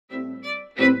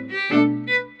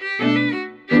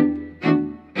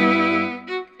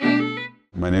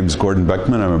My name is Gordon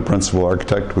Beckman. I'm a principal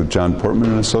architect with John Portman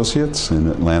and Associates in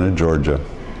Atlanta, Georgia.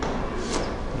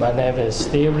 My name is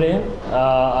Steve Lin.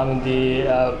 I'm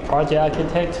the project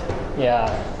architect,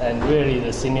 and really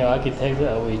the senior architect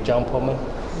with John Portman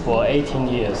for 18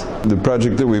 years. The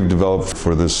project that we've developed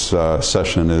for this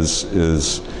session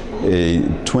is a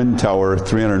twin tower,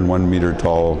 301 meter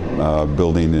tall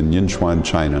building in Yinchuan,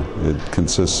 China. It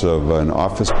consists of an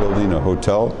office building, a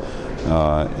hotel,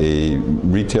 a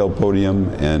retail podium,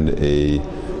 and a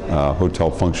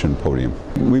hotel function podium.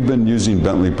 We've been using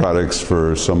Bentley products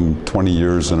for some 20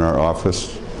 years in our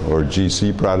office, or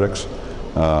GC products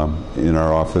in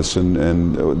our office, and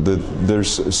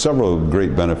there's several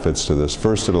great benefits to this.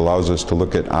 First, it allows us to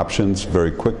look at options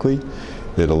very quickly.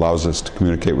 It allows us to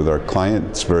communicate with our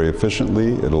clients very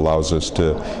efficiently. It allows us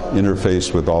to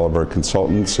interface with all of our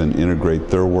consultants and integrate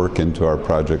their work into our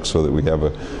project so that we have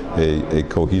a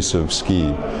cohesive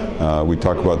scheme. We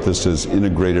talk about this as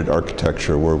integrated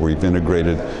architecture, where we've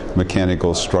integrated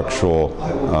mechanical, structural,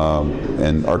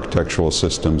 and architectural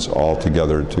systems all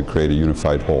together to create a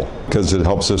unified whole. Because it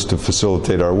helps us to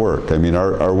facilitate our work. I mean,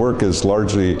 our work is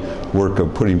largely work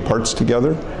of putting parts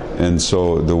together. And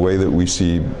so the way that we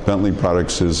see Bentley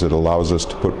products is it allows us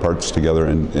to put parts together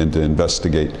and to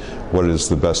investigate what is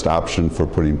the best option for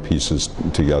putting pieces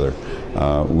together.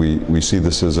 We see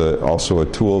this as also a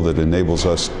tool that enables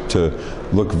us to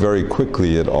look very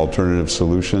quickly at alternative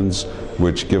solutions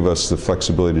which give us the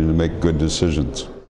flexibility to make good decisions.